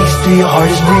 Peace to your heart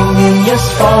is bringing,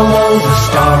 just follow the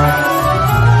star.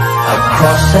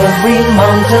 Across every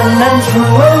mountain and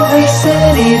through every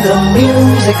city, the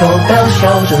musical bells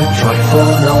shout a joyful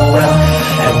Noel.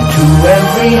 And to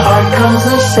every heart comes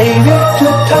the Savior to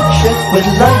touch it with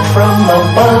light from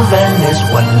above and his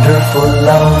wonderful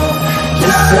love.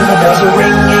 Listen, the bells are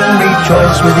ringing,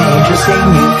 rejoice with the angels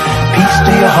singing. Peace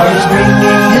to your heart is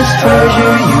bringing, His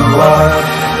treasure you are.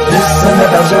 Listen, the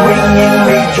bells are ringing,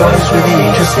 rejoice with the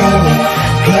angels singing.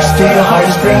 Peace to your heart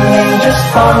is bringing, just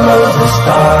follow the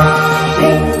star.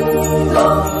 Ding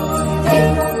dong,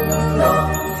 ding dong,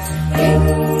 ding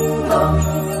dong,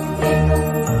 ding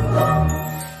dong,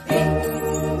 ding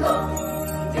dong,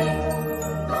 ding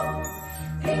dong,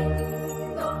 ding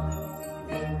dong,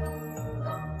 ding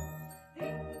dong.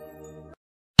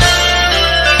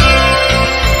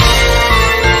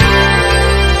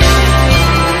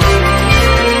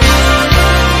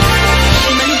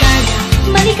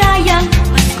 Maligayang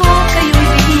Pasko kayo'y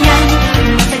bigyan.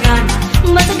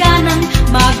 Masaganang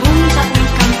bagong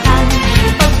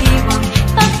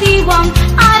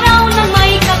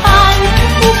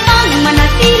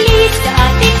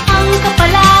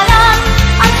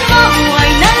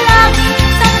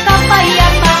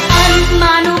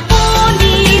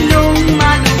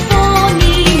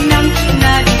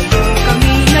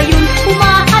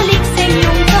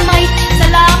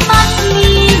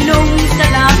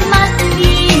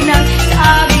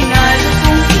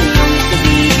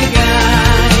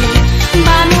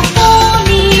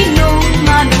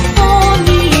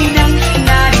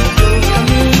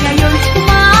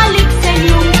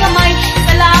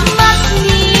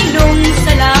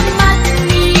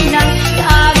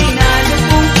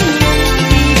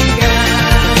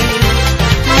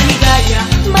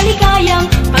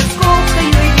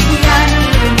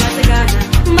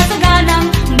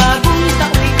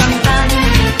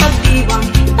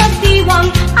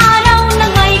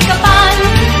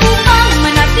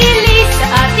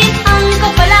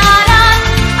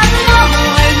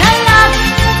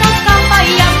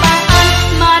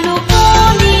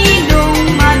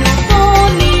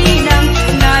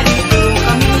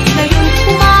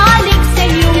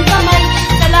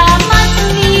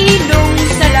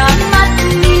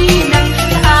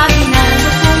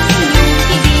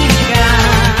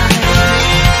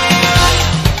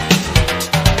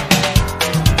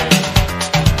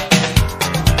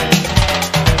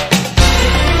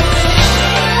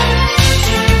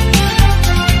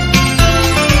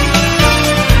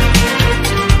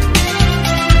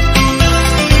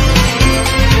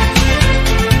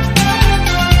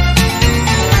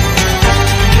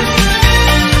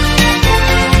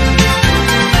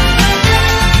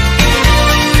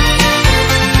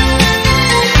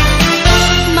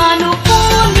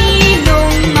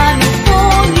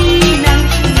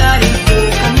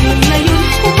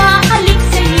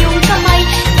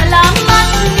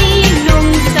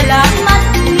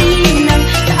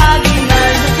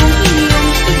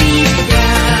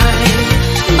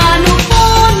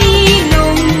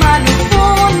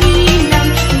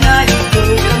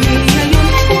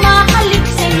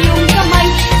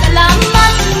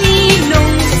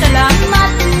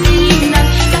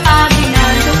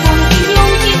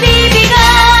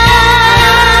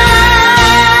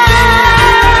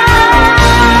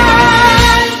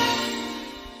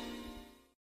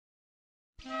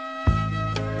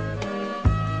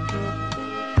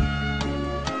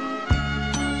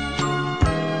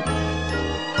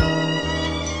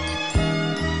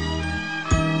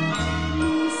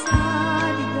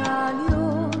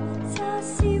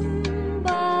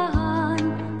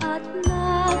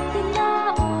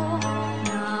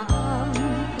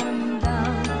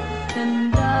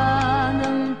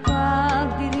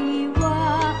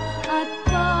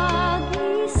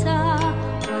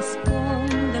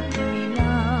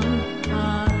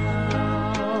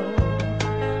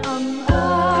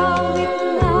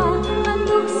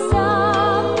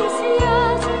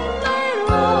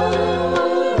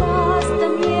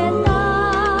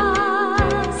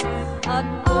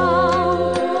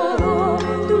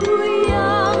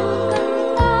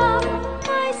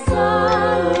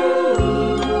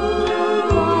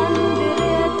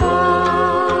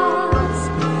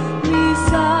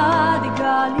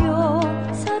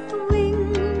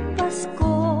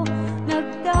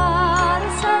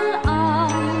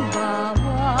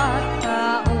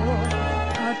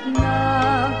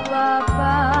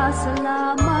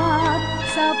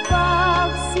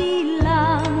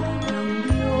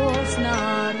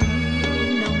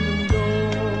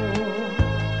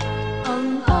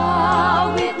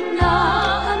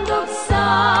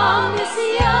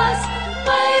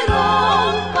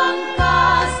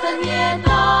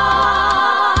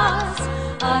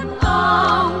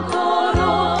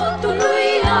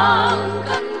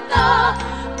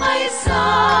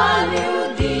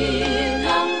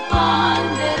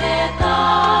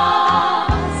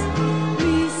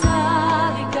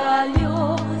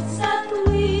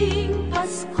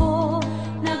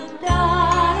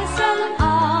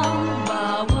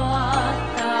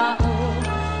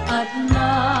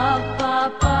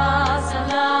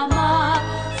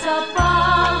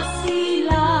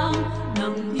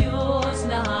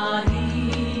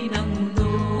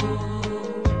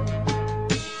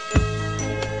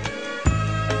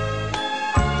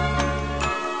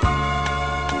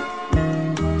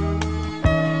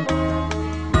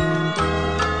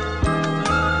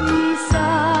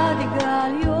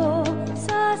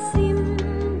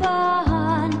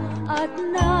at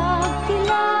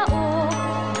nagtilaok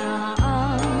na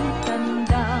ang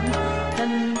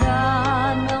tandang-tanda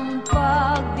ng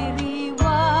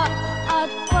pagdiriwa at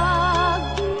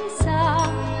pag-isa,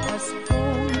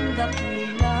 Paskong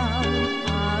dakilang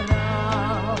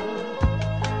araw.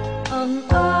 Ang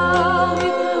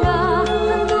awit na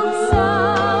handog sa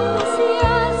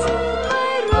Mesiyas,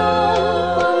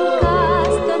 mayroong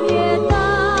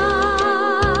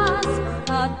pangkastanyetas,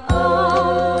 at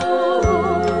ang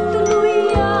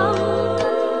tuluyang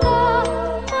kanta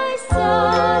ay sa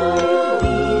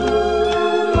liwin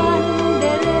ng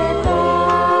panderetas.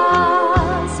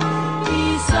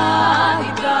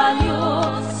 Isa-higanyo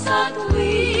sa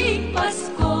tuwing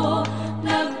Pasko,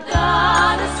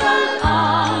 nagdarasal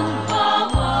ang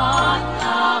bawat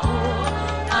tao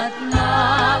at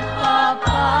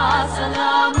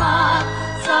nagpapasalamat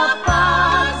sa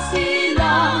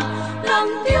pagsilang ng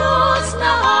Diyos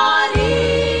na Hari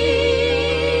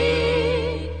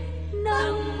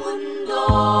ng mundo.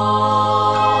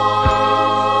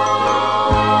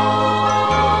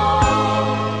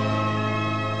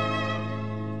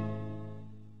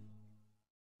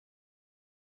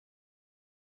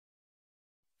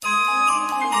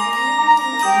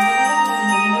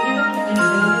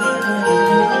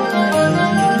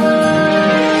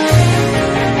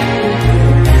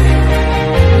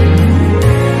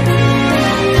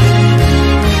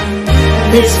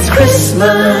 It's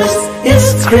Christmas,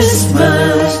 it's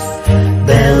Christmas.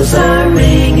 Bells are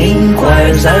ringing,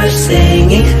 choirs are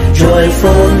singing,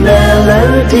 joyful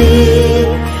melody.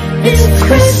 It's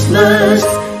Christmas,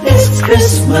 it's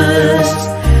Christmas.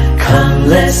 Come,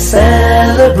 let's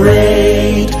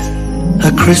celebrate.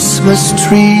 A Christmas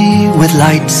tree with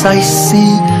lights I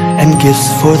see, and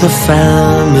gifts for the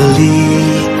family.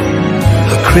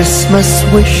 A Christmas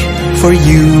wish for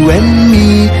you and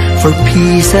me, for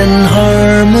peace and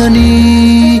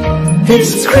harmony.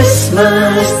 It's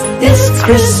Christmas, it's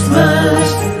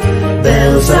Christmas.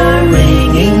 Bells are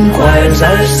ringing, choirs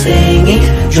are singing,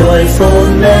 joyful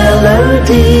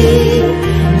melody.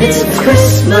 It's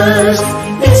Christmas,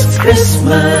 it's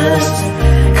Christmas.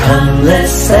 Come,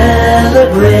 let's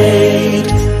celebrate.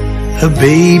 A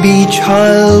baby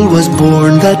child was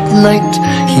born that night.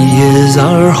 He is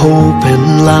our hope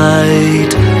and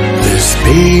light. This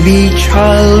baby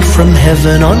child from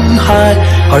heaven on high,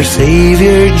 our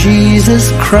Savior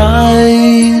Jesus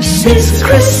Christ. It's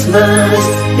Christmas,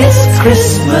 it's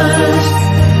Christmas.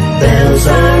 Bells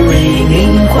are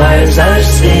ringing, choirs are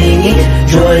singing,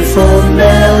 joyful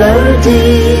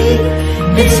melody.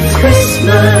 It's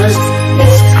Christmas,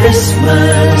 it's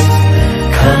Christmas.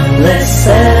 Come, let's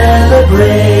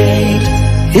celebrate.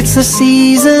 It's a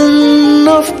season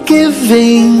of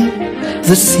giving,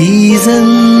 the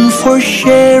season for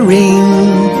sharing.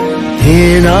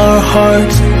 In our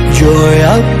hearts, joy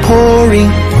outpouring,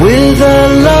 with the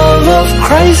love of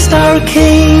Christ our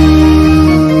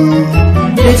King.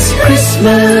 It's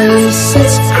Christmas,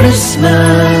 it's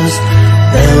Christmas.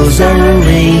 Bells are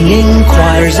ringing,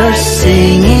 choirs are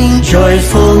singing,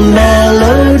 joyful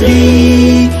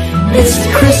melody. It's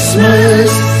Christmas,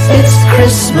 it's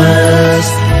Christmas.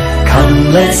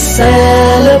 Come, let's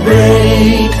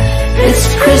celebrate. It's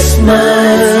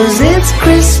Christmas, it's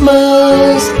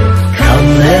Christmas. Come,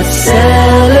 let's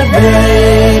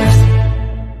celebrate.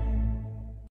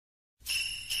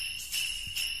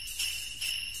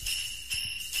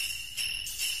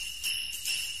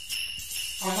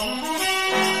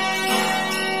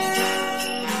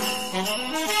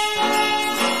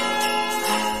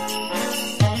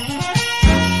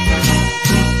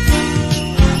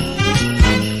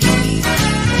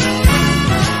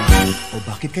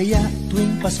 Bakit kaya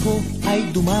tuwing Pasko ay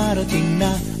dumarating na,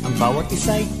 ang bawat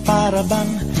isa'y parabang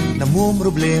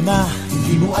namumroblema?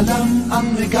 Di mo alam ang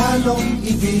regalong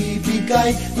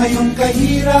ibibigay ngayong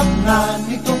kahirap na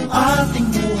nitong ating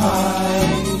buhay.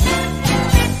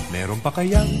 Meron pa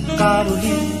kayang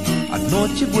Caroling at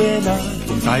Noche Buena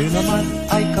kung tayo naman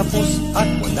ay kapos at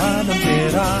wala ng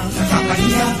pera?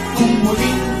 Nakakahiya kung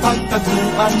muling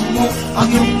pagtaguan mo ang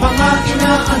iyong mga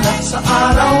inaanak sa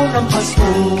araw ng Pasko.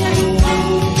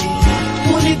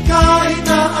 Ngunit kahit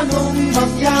na anong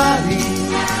mangyari,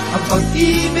 ang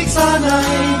pag-ibig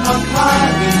sana'y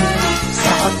maghari.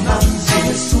 Saat ng si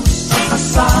Jesus ang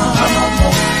kasama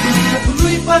mo,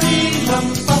 tuloy pa rin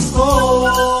ang Pasko.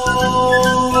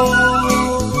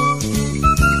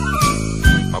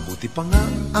 Mabuti pa nga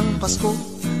ang Pasko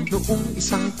noong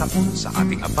isang taon, sa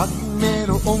ating abag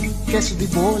merong keso di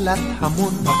bola at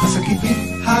hamon. Makasagipit,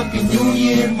 Happy New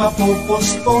Year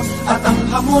mapopospon, at ang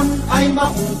hamon ay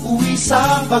mauuwi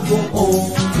sa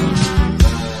bagoong.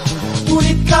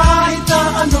 Ngunit kahit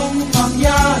na anong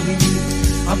mangyari,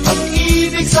 Ang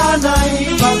pag-ibig sana'y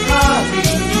maghari,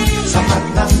 sapat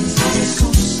lang si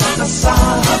Jesus sa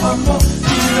kasama mo.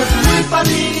 Tuloy pa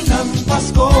rin ang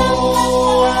Pasko.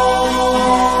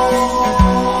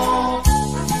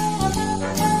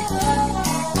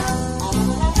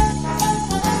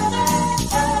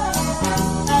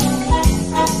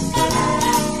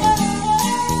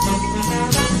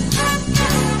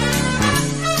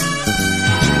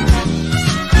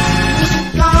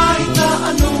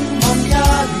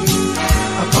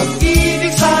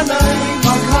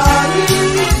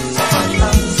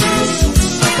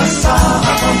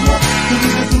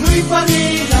 Tuloy pa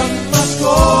rin ang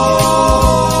Pasko.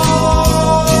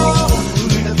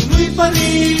 Tuloy na tuloy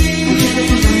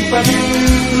pa rin.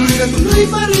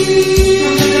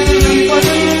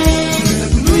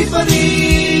 Tuloy pa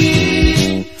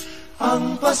rin ang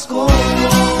Pasko.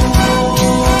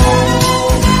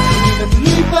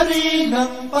 Tuloy pa rin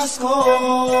ang Pasko.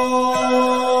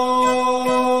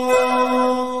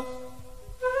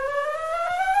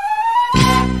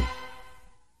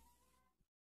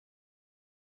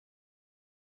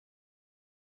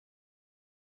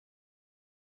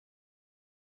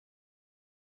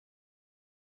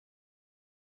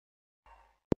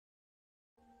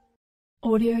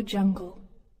 Audio Jungle.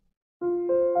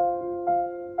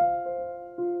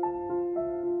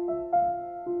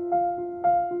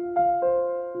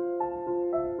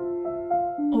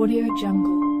 Audio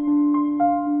Jungle.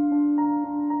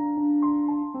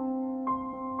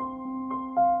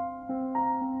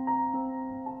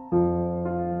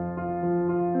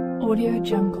 Audio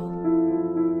Jungle.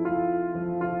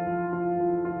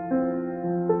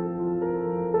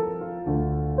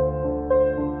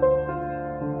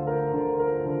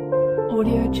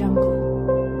 Audio Jungle.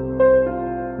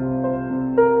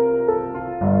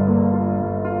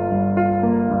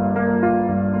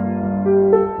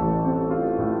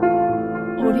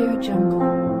 Audio Jungle.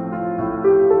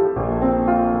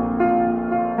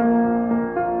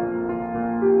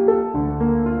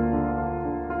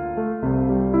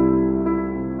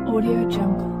 Audio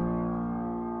Jungle.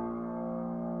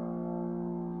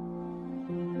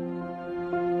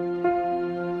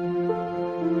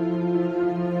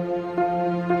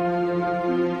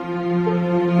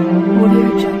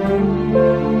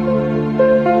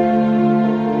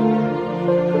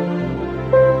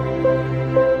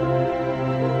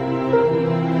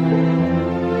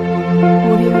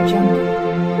 Audio Jungle. Audio Jungle.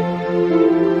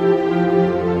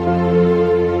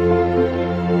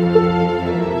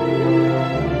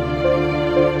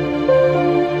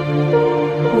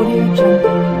 Audio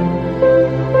Jungle.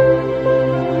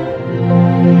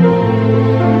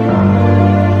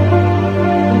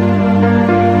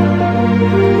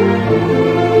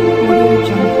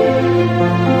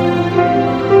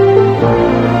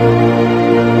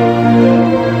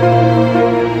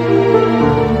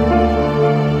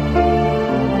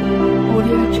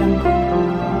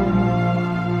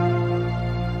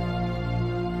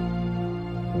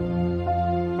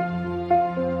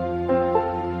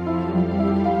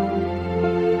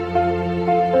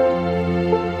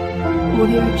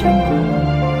 Audio Jungle.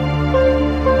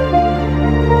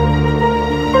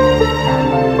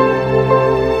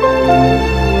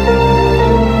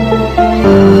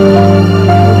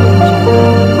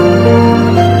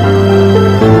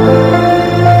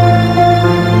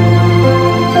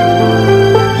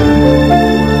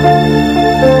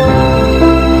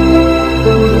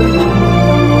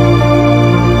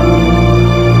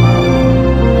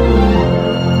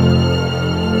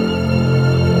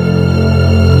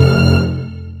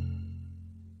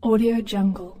 Audio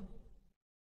Jungle.